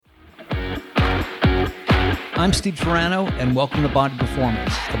I'm Steve Turano, and welcome to Body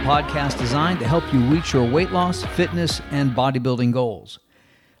Performance, the podcast designed to help you reach your weight loss, fitness, and bodybuilding goals.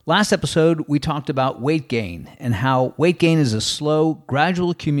 Last episode, we talked about weight gain and how weight gain is a slow,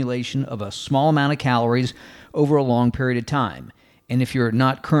 gradual accumulation of a small amount of calories over a long period of time. And if you're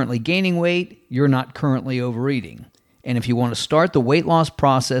not currently gaining weight, you're not currently overeating. And if you want to start the weight loss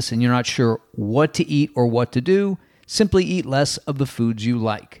process and you're not sure what to eat or what to do, simply eat less of the foods you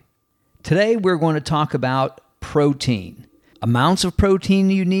like. Today, we're going to talk about protein, amounts of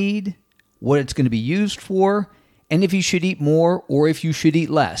protein you need, what it's going to be used for, and if you should eat more or if you should eat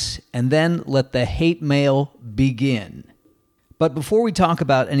less, and then let the hate mail begin. But before we talk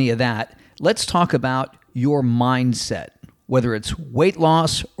about any of that, let's talk about your mindset. Whether it's weight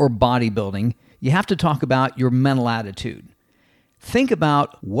loss or bodybuilding, you have to talk about your mental attitude. Think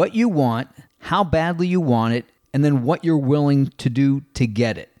about what you want, how badly you want it, and then what you're willing to do to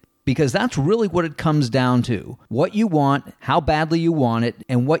get it. Because that's really what it comes down to. What you want, how badly you want it,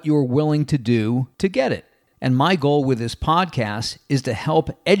 and what you're willing to do to get it. And my goal with this podcast is to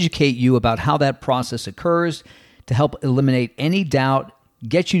help educate you about how that process occurs, to help eliminate any doubt,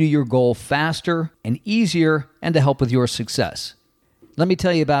 get you to your goal faster and easier, and to help with your success. Let me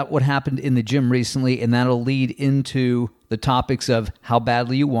tell you about what happened in the gym recently, and that'll lead into the topics of how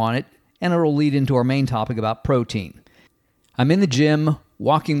badly you want it, and it'll lead into our main topic about protein. I'm in the gym,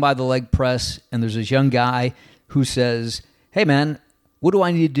 walking by the leg press, and there's this young guy who says, "Hey man, what do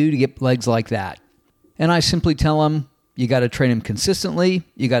I need to do to get legs like that?" And I simply tell him, you got to train them consistently,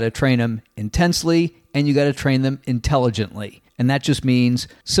 you got to train them intensely, and you got to train them intelligently. And that just means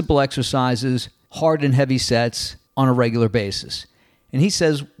simple exercises, hard and heavy sets on a regular basis. And he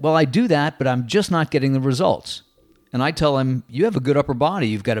says, "Well, I do that, but I'm just not getting the results." And I tell him, "You have a good upper body.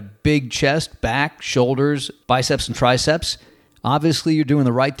 You've got a big chest, back, shoulders, biceps, and triceps. Obviously, you're doing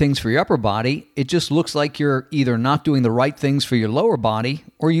the right things for your upper body. It just looks like you're either not doing the right things for your lower body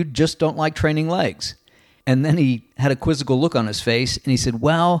or you just don't like training legs." And then he had a quizzical look on his face and he said,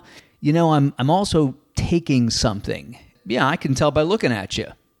 "Well, you know, I'm also taking something." "Yeah, I can tell by looking at you."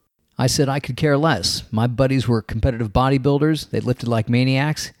 I said I could care less. My buddies were competitive bodybuilders. They lifted like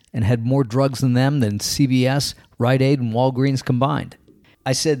maniacs and had more drugs than them than CVS, Rite Aid, and Walgreens combined.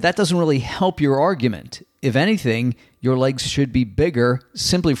 I said, that doesn't really help your argument. If anything, your legs should be bigger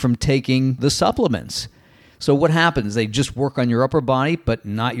simply from taking the supplements. So what happens? They just work on your upper body, but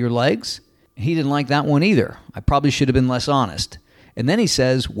not your legs? He didn't like that one either. I probably should have been less honest. And then he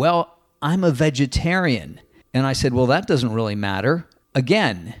says, "Well, I'm a vegetarian." And I said, "Well, that doesn't really matter.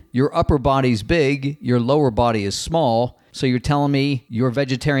 Again, your upper body's big, your lower body is small. So you're telling me your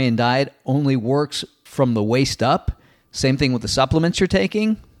vegetarian diet only works from the waist up? Same thing with the supplements you're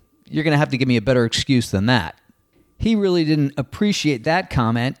taking? You're going to have to give me a better excuse than that." He really didn't appreciate that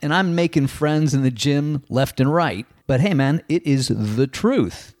comment, and I'm making friends in the gym left and right. But hey, man, it is the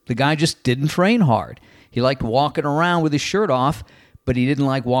truth. The guy just didn't train hard. He liked walking around with his shirt off, but he didn't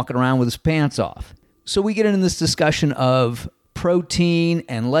like walking around with his pants off. So we get into this discussion of protein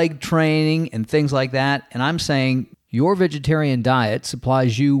and leg training and things like that, and I'm saying your vegetarian diet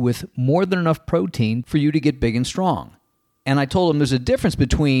supplies you with more than enough protein for you to get big and strong. And I told him there's a difference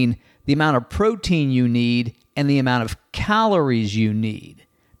between the amount of protein you need and the amount of calories you need.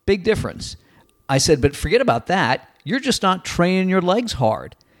 Big difference. I said, but forget about that. You're just not training your legs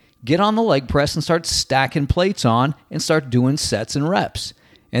hard. Get on the leg press and start stacking plates on and start doing sets and reps.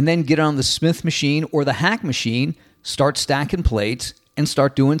 And then get on the Smith machine or the hack machine, start stacking plates and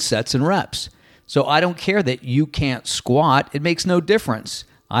start doing sets and reps. So I don't care that you can't squat. It makes no difference.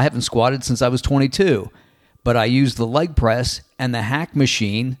 I haven't squatted since I was 22. But I use the leg press and the hack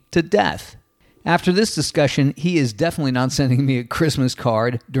machine to death. After this discussion, he is definitely not sending me a Christmas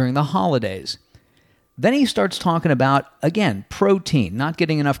card during the holidays. Then he starts talking about, again, protein, not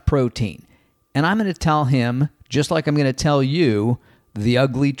getting enough protein. And I'm going to tell him, just like I'm going to tell you, the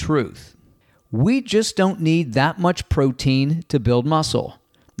ugly truth. We just don't need that much protein to build muscle.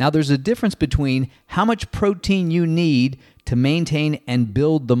 Now, there's a difference between how much protein you need to maintain and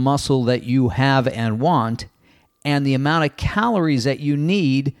build the muscle that you have and want, and the amount of calories that you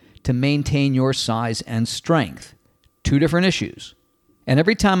need to maintain your size and strength. Two different issues. And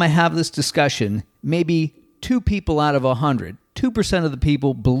every time I have this discussion, maybe 2 people out of 100, 2% of the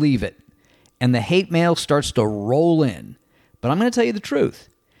people believe it, and the hate mail starts to roll in. But I'm going to tell you the truth.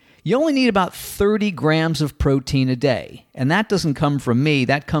 You only need about 30 grams of protein a day. And that doesn't come from me.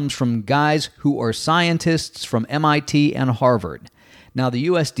 That comes from guys who are scientists from MIT and Harvard. Now, the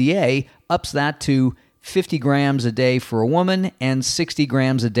USDA ups that to 50 grams a day for a woman and 60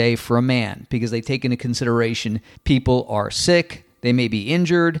 grams a day for a man because they take into consideration people are sick, they may be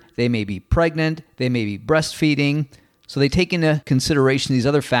injured, they may be pregnant, they may be breastfeeding. So they take into consideration these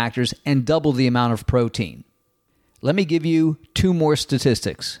other factors and double the amount of protein. Let me give you 2 more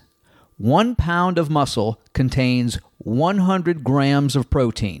statistics. 1 pound of muscle contains 100 grams of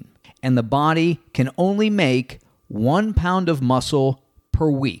protein, and the body can only make 1 pound of muscle per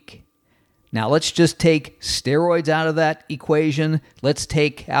week. Now let's just take steroids out of that equation. Let's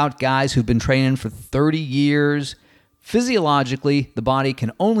take out guys who've been training for 30 years. Physiologically, the body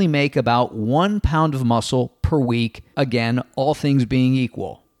can only make about 1 pound of muscle per week, again, all things being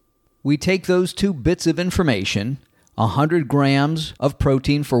equal. We take those 2 bits of information, 100 grams of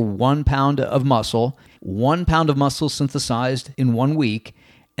protein for 1 pound of muscle, 1 pound of muscle synthesized in 1 week,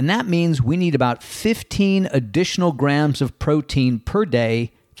 and that means we need about 15 additional grams of protein per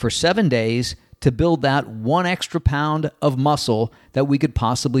day for 7 days to build that 1 extra pound of muscle that we could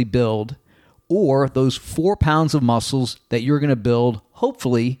possibly build, or those 4 pounds of muscles that you're going to build,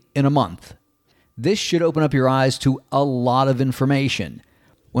 hopefully, in a month. This should open up your eyes to a lot of information.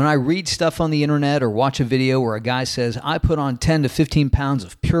 When I read stuff on the internet or watch a video where a guy says, I put on 10 to 15 pounds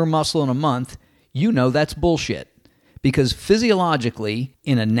of pure muscle in a month, you know that's bullshit. Because physiologically,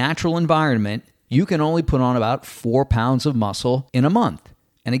 in a natural environment, you can only put on about 4 pounds of muscle in a month.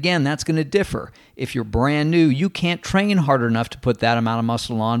 And again, that's going to differ. If you're brand new, you can't train hard enough to put that amount of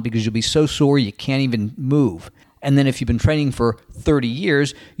muscle on because you'll be so sore you can't even move. And then if you've been training for 30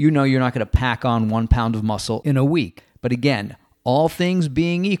 years, you know you're not going to pack on 1 pound of muscle in a week. But again, all things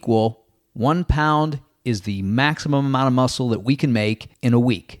being equal, 1 pound is the maximum amount of muscle that we can make in a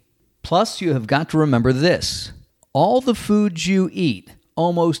week. Plus, you have got to remember this. All the foods you eat,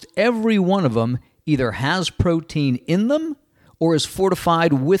 almost every one of them either has protein in them or is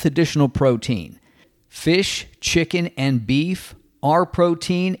fortified with additional protein. Fish, chicken, and beef are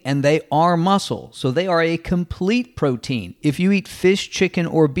protein and they are muscle. So they are a complete protein. If you eat fish, chicken,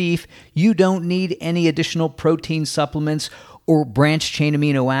 or beef, you don't need any additional protein supplements or branched chain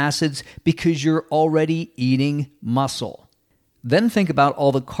amino acids because you're already eating muscle. Then think about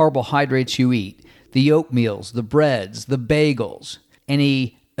all the carbohydrates you eat, the oatmeals, the breads, the bagels,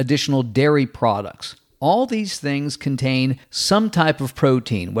 any additional dairy products. All these things contain some type of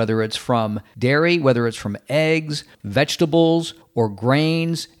protein, whether it's from dairy, whether it's from eggs, vegetables, or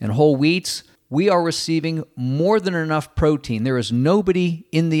grains and whole wheats. We are receiving more than enough protein. There is nobody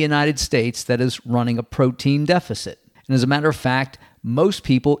in the United States that is running a protein deficit. And as a matter of fact, most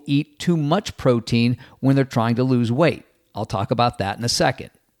people eat too much protein when they're trying to lose weight. I'll talk about that in a second.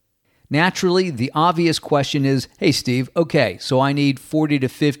 Naturally, the obvious question is, hey, Steve, okay, so I need 40 to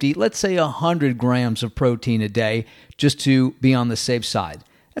 50, let's say 100 grams of protein a day just to be on the safe side.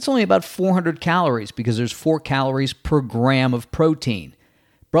 That's only about 400 calories because there's 4 calories per gram of protein.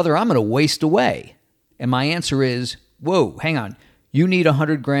 Brother, I'm going to waste away. And my answer is, whoa, hang on. You need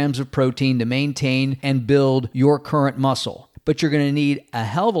 100 grams of protein to maintain and build your current muscle, but you're going to need a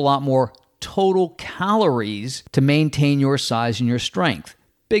hell of a lot more total calories to maintain your size and your strength.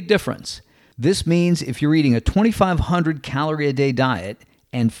 Big difference. This means if you're eating a 2,500 calorie a day diet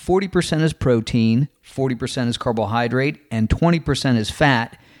and 40% is protein, 40% is carbohydrate, and 20% is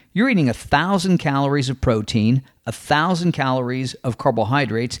fat, you're eating 1,000 calories of protein, 1,000 calories of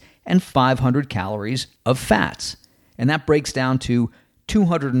carbohydrates, and 500 calories of fats. And that breaks down to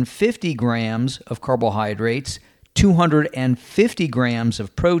 250 grams of carbohydrates, 250 grams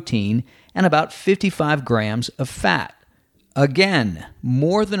of protein, and about 55 grams of fat. Again,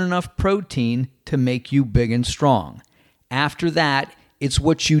 more than enough protein to make you big and strong. After that, it's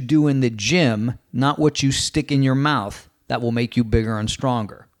what you do in the gym, not what you stick in your mouth, that will make you bigger and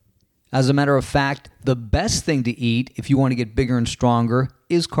stronger. As a matter of fact, the best thing to eat if you want to get bigger and stronger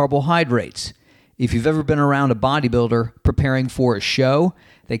is carbohydrates. If you've ever been around a bodybuilder preparing for a show,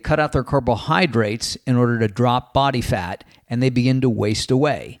 they cut out their carbohydrates in order to drop body fat, and they begin to waste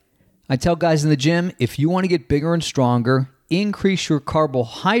away. I tell guys in the gym, if you want to get bigger and stronger, increase your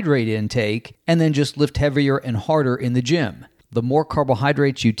carbohydrate intake and then just lift heavier and harder in the gym. The more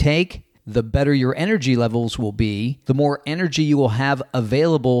carbohydrates you take, the better your energy levels will be, the more energy you will have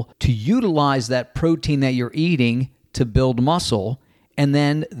available to utilize that protein that you're eating to build muscle, and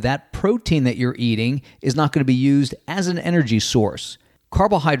then that protein that you're eating is not going to be used as an energy source.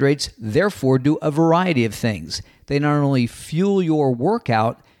 Carbohydrates, therefore, do a variety of things. They not only fuel your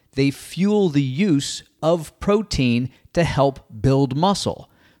workout, they fuel the use of protein to help build muscle.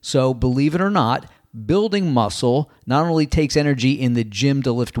 So believe it or not, building muscle not only takes energy in the gym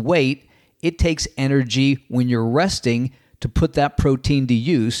to lift weight, it takes energy when you're resting to put that protein to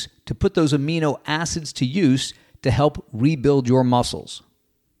use, to put those amino acids to use to help rebuild your muscles.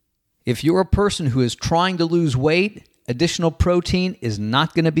 If you're a person who is trying to lose weight, additional protein is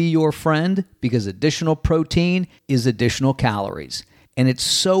not going to be your friend because additional protein is additional calories. And it's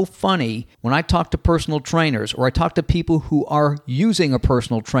so funny when I talk to personal trainers or I talk to people who are using a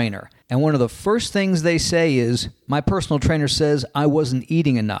personal trainer. And one of the first things they say is, my personal trainer says I wasn't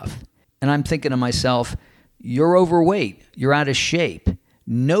eating enough. And I'm thinking to myself, you're overweight. You're out of shape.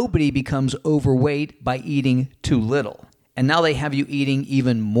 Nobody becomes overweight by eating too little. And now they have you eating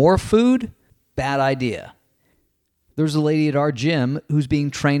even more food? Bad idea. There's a lady at our gym who's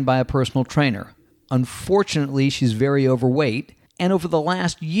being trained by a personal trainer. Unfortunately, she's very overweight. And over the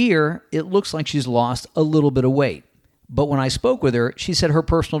last year, it looks like she's lost a little bit of weight. But when I spoke with her, she said her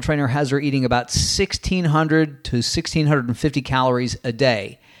personal trainer has her eating about 1,600 to 1,650 calories a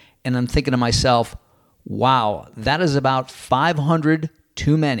day. And I'm thinking to myself, wow, that is about 500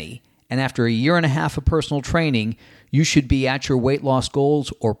 too many. And after a year and a half of personal training, you should be at your weight loss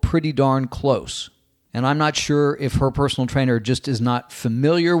goals or pretty darn close. And I'm not sure if her personal trainer just is not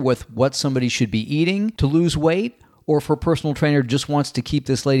familiar with what somebody should be eating to lose weight, or if her personal trainer just wants to keep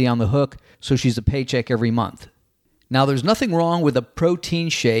this lady on the hook so she's a paycheck every month. Now, there's nothing wrong with a protein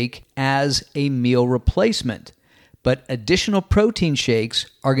shake as a meal replacement, but additional protein shakes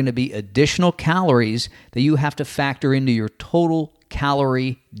are going to be additional calories that you have to factor into your total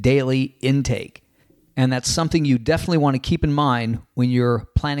calorie daily intake. And that's something you definitely want to keep in mind when you're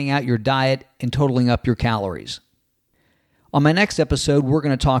planning out your diet and totaling up your calories. On my next episode, we're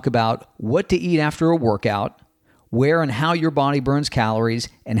going to talk about what to eat after a workout, where and how your body burns calories,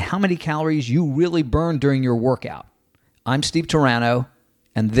 and how many calories you really burn during your workout. I'm Steve Turano,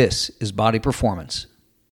 and this is Body Performance.